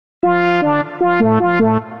So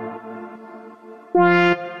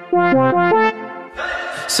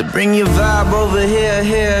bring your vibe over here,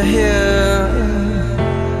 here, here,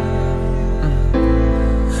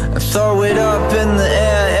 and throw it up in the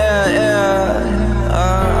air, air, air.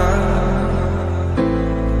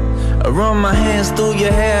 I run my hands through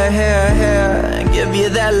your hair, hair, hair, and give you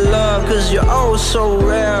that love, cause you're oh so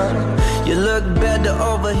rare. You look better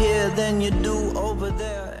over here than you do over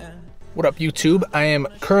there. What up, YouTube? I am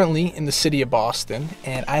currently in the city of Boston,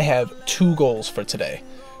 and I have two goals for today.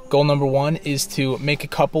 Goal number one is to make a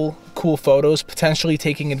couple cool photos, potentially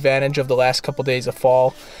taking advantage of the last couple days of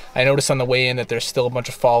fall. I noticed on the way in that there's still a bunch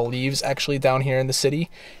of fall leaves actually down here in the city.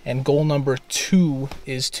 And goal number two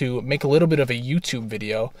is to make a little bit of a YouTube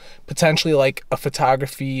video, potentially like a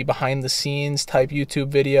photography behind the scenes type YouTube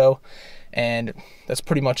video. And that's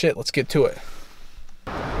pretty much it. Let's get to it.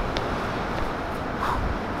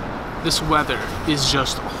 This weather is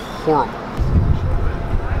just horrible.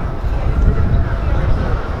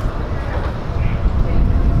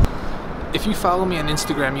 If you follow me on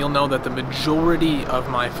Instagram, you'll know that the majority of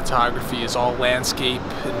my photography is all landscape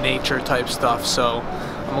and nature type stuff, so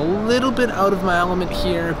I'm a little bit out of my element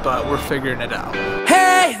here, but we're figuring it out.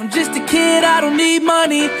 Hey, I'm just a kid, I don't need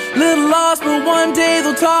money. Little lost, but one day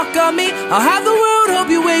they'll talk on me. I'll have the world, hope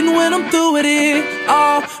you're waiting when I'm through with it.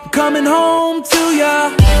 Oh, I'm coming home to ya.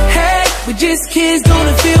 Hey, we're just kids, don't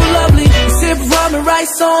it feel lovely? We sip rum and write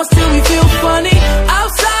songs till we feel funny.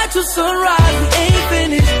 Outside till sunrise, we ain't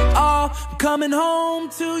finished. Oh, I'm coming home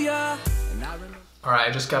to ya. Alright,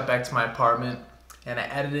 I just got back to my apartment and I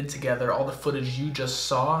edited together all the footage you just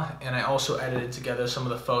saw, and I also edited together some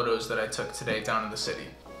of the photos that I took today down in the city.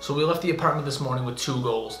 So we left the apartment this morning with two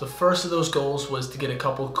goals. The first of those goals was to get a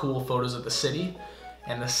couple of cool photos of the city,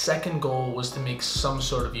 and the second goal was to make some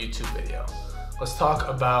sort of YouTube video. Let's talk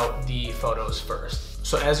about the photos first.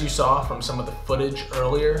 So as you saw from some of the footage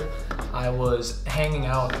earlier, I was hanging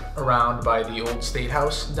out around by the old State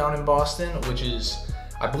House down in Boston, which is,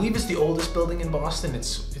 I believe it's the oldest building in Boston.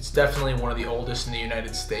 It's definitely one of the oldest in the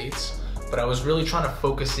United States, but I was really trying to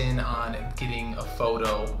focus in on getting a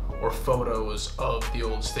photo or photos of the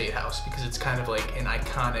old State House because it's kind of like an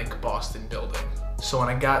iconic Boston building. So when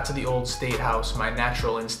I got to the old State House, my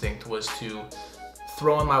natural instinct was to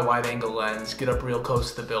throw in my wide angle lens, get up real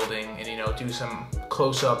close to the building, and do some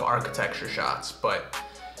close-up architecture shots. But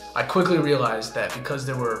I quickly realized that because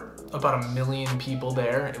there were about 1 million people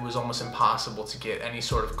there, it was almost impossible to get any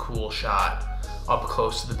sort of cool shot up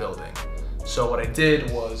close to the building. So what I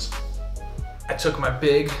did was I took my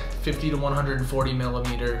big 50 to 140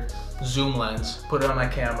 millimeter zoom lens, put it on my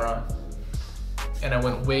camera, and I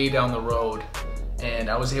went way down the road, and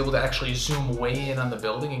I was able to actually zoom way in on the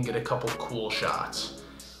building and get a couple cool shots.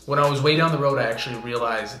 When I was way down the road, I actually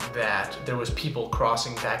realized that there was people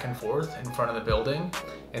crossing back and forth in front of the building.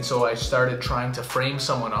 And so I started trying to frame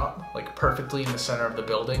someone up, like perfectly in the center of the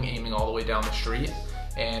building, aiming all the way down the street.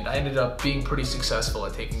 And I ended up being pretty successful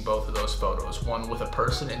at taking both of those photos, one with a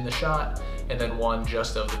person in the shot, and then one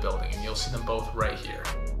just of the building. And you'll see them both right here.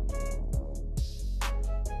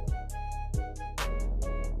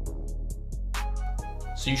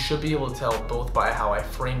 So you should be able to tell both by how I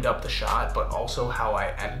framed up the shot, but also how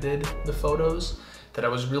I edited the photos, that I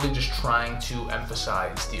was really just trying to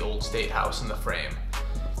emphasize the old State House in the frame.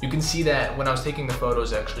 You can see that when I was taking the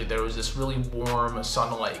photos, actually, there was this really warm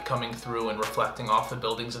sunlight coming through and reflecting off the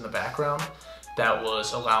buildings in the background that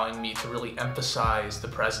was allowing me to really emphasize the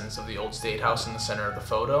presence of the old State House in the center of the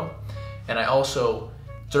photo. And I also,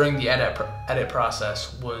 during the edit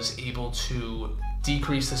process, was able to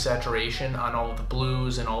decrease the saturation on all of the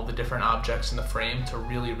blues and all the different objects in the frame to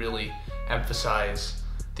really, really emphasize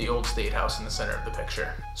the old State House in the center of the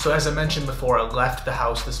picture. So as I mentioned before, I left the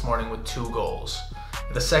house this morning with two goals.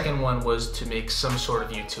 The second one was to make some sort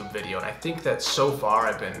of YouTube video, and I think that so far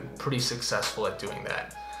I've been pretty successful at doing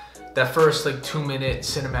that. That first 2-minute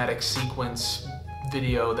cinematic sequence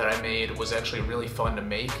video that I made was actually really fun to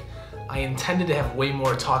make. I intended to have way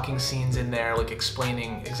more talking scenes in there, like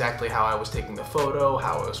explaining exactly how I was taking the photo,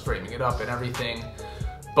 how I was framing it up and everything.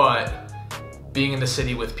 But being in the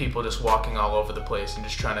city with people just walking all over the place and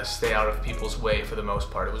just trying to stay out of people's way for the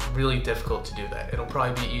most part, it was really difficult to do that. It'll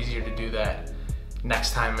probably be easier to do that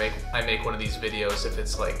next time I make one of these videos if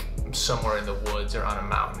it's like somewhere in the woods or on a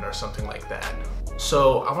mountain or something like that.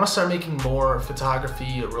 So I want to start making more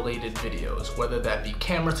photography related videos, whether that be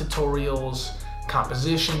camera tutorials,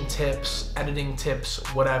 composition tips, editing tips,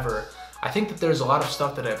 whatever. I think that there's a lot of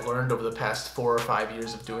stuff that I've learned over the past 4 or 5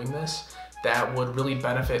 years of doing this that would really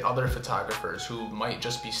benefit other photographers who might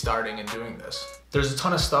just be starting and doing this. There's a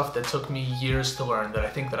ton of stuff that took me years to learn that I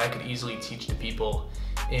think that I could easily teach to people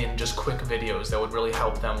in just quick videos that would really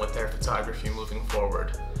help them with their photography moving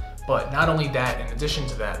forward. But not only that, in addition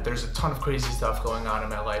to that, there's a ton of crazy stuff going on in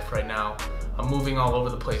my life right now. I'm moving all over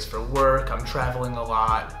the place for work, I'm traveling a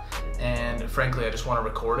lot, and frankly, I just want to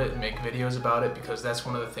record it and make videos about it because that's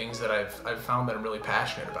one of the things that I've found that I'm really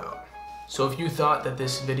passionate about. So if you thought that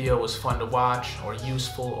this video was fun to watch or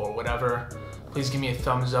useful or whatever, please give me a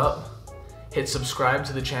thumbs up. Hit subscribe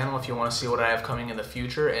to the channel if you want to see what I have coming in the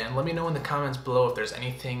future, and let me know in the comments below if there's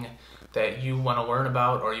anything that you want to learn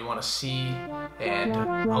about or you want to see, and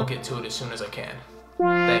I'll get to it as soon as I can.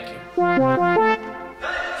 Thank you.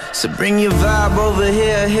 So bring your vibe over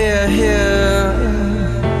here, here, here,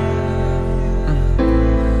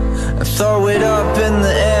 and throw it up in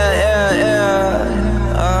the air, air, air.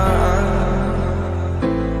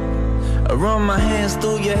 I run my hands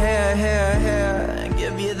through your hair.